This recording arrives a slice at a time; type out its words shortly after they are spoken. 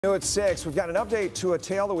New at 6, we've got an update to a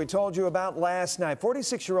tale that we told you about last night.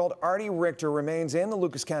 46-year-old Artie Richter remains in the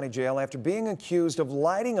Lucas County Jail after being accused of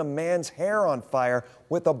lighting a man's hair on fire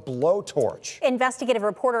with a blowtorch. Investigative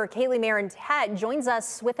reporter Kaylee Marin-Tet joins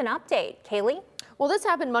us with an update. Kaylee? Well, this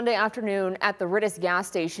happened Monday afternoon at the Riddis gas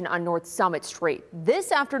station on North Summit Street.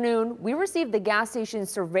 This afternoon, we received the gas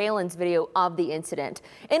station's surveillance video of the incident.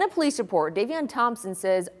 In a police report, Davion Thompson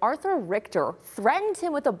says Arthur Richter threatened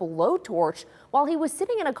him with a blowtorch while he was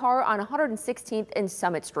sitting in a car on 116th and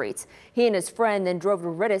Summit Streets. He and his friend then drove to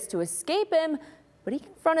Riddis to escape him, but he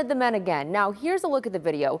confronted the men again. Now, here's a look at the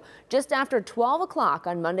video. Just after 12 o'clock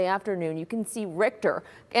on Monday afternoon, you can see Richter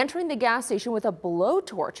entering the gas station with a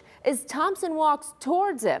blowtorch as Thompson walks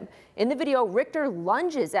towards him. In the video, Richter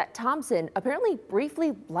lunges at Thompson, apparently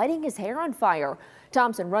briefly lighting his hair on fire.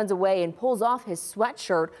 Thompson runs away and pulls off his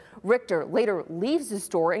sweatshirt. Richter later leaves the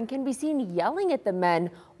store and can be seen yelling at the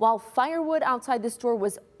men while firewood outside the store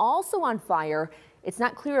was also on fire. It's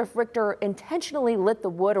not clear if Richter intentionally lit the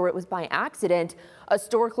wood or it was by accident. A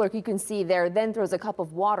store clerk you can see there then throws a cup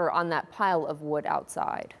of water on that pile of wood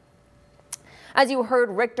outside. As you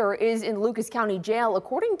heard, Richter is in Lucas County Jail.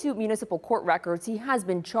 According to municipal court records, he has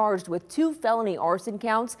been charged with 2 felony arson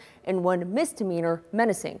counts and 1 misdemeanor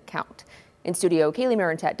menacing count. In studio, Kaylee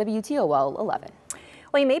Marin-Tet, WTOL 11.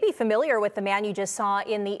 Well, you may be familiar with the man you just saw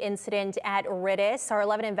in the incident at Riddis. Our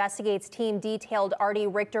 11 Investigates team detailed Artie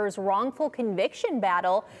Richter's wrongful conviction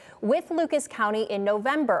battle with Lucas County in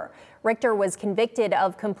November. Richter was convicted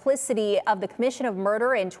of complicity of the commission of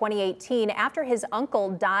murder in 2018 after his uncle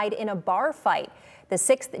died in a bar fight. The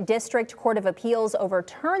 6th District Court of Appeals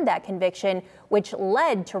overturned that conviction, which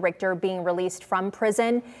led to Richter being released from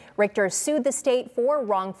prison. Richter sued the state for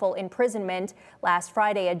wrongful imprisonment. Last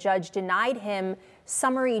Friday, a judge denied him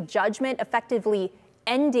summary judgment, effectively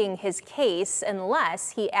ending his case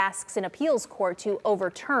unless he asks an appeals court to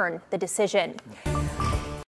overturn the decision.